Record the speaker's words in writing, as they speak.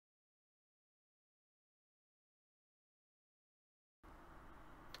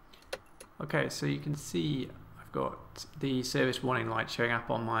Okay, so you can see I've got the service warning light showing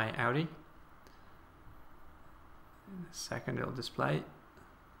up on my Audi. In a second it'll display.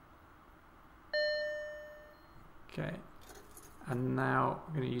 Okay, and now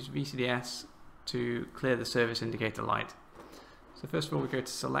I'm going to use VCDS to clear the service indicator light. So first of all we go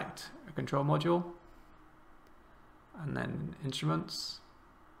to select a control module and then instruments.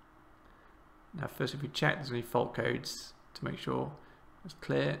 Now first if we check there's any fault codes to make sure it's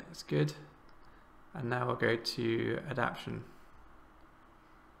clear, it's good. And now we'll go to adaptation.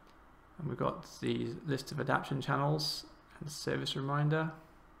 And we've got the list of adaptation channels and service reminder.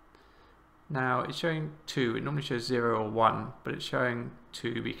 Now it's showing 2, it normally shows 0 or 1, but it's showing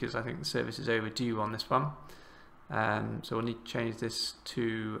 2 because I think the service is overdue on this one. So we'll need to change this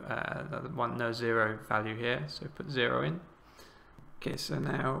to no 0 value here, so put 0 in. Okay, so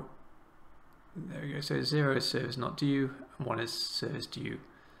now, there we go, so 0 is service not due, and 1 is service due.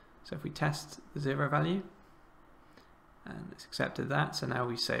 So if we test the 0 value, and it's accepted that, so now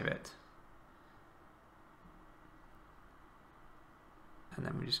we save it. And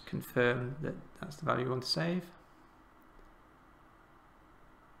then we just confirm that that's the value we want to save.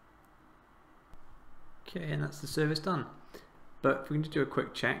 Okay, and that's the service done. But if we can just do a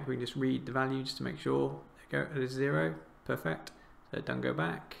quick check, we can just read the value just to make sure it is 0. Perfect. So it doesn't go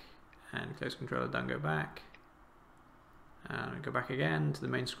back, and close controller doesn't go back. And go back again to the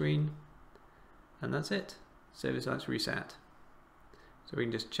main screen, and that's it. Service light's reset. So we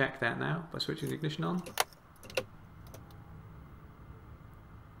can just check that now by switching the ignition on.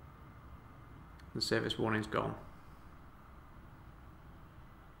 The service warning's gone.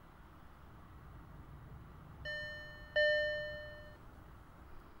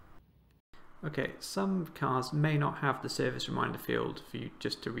 Okay, some cars may not have the service reminder field for you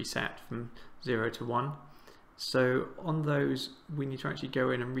just to reset from 0 to 1. So on those, we need to actually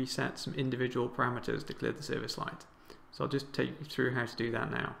go in and reset some individual parameters to clear the service light. So I'll just take you through how to do that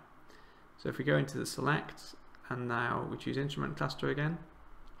now. So if we go into the select, and now we choose instrument cluster again,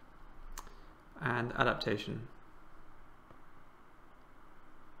 and adaptation.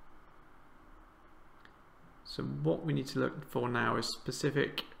 So what we need to look for now is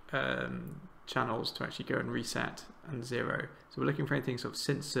specific channels to actually go and reset and 0. So we're looking for anything sort of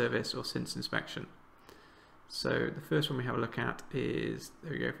since service or since inspection. So the first one we have a look at is,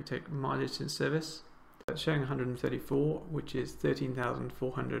 there we go, if we take mileage since service, it's showing 134, which is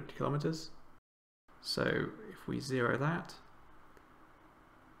 13,400 kilometers. So if we 0 that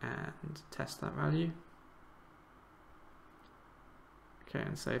and test that value, okay,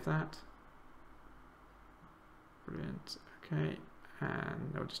 and save that. Brilliant. Okay,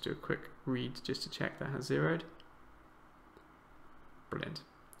 and I'll just do a quick read just to check that has 0'd. Brilliant.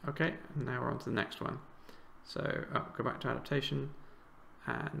 Okay, and now we're on to the next one. So go back to adaptation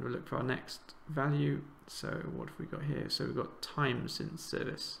and we'll look for our next value. So what have we got here? So we've got time since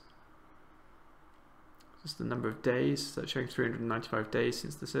service. Just the number of days, so it's showing 395 days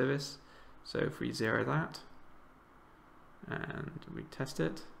since the service. So if we 0 that and we test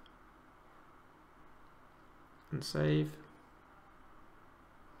it and save,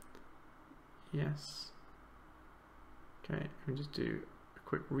 yes. Okay, we just do a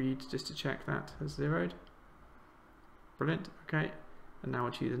quick read just to check that has 0'd. Brilliant. Okay, and now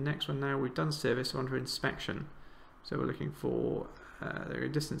we'll choose the next one. Now we've done service, on to inspection. So we're looking for the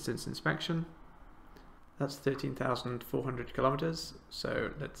distance since inspection. That's 13,400 kilometers.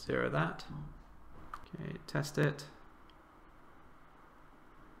 So let's 0 that. Okay, test it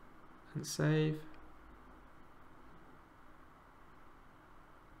and save.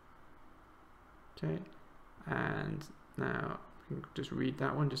 Okay, and now we can just read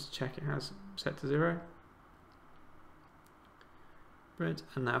that one just to check it has set to 0. Brilliant.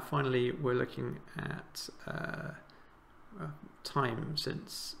 And now finally we're looking at time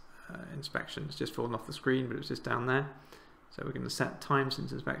since inspection. It's just fallen off the screen, but it's just down there. So we're going to set time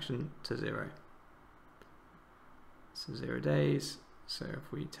since inspection to 0. So 0 days. So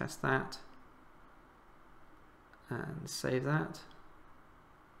if we test that and save that.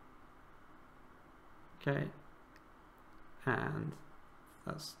 Okay, and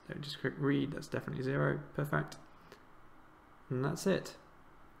that's just a quick read, that's definitely 0, perfect. And that's it.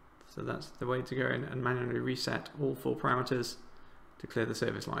 So that's the way to go in and manually reset all 4 parameters to clear the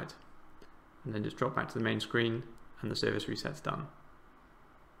service light. And then just drop back to the main screen and the service reset's done.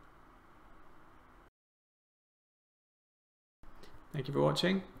 Thank you for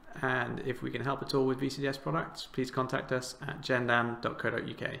watching, and if we can help at all with VCDS products, please contact us at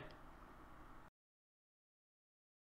gendam.co.uk.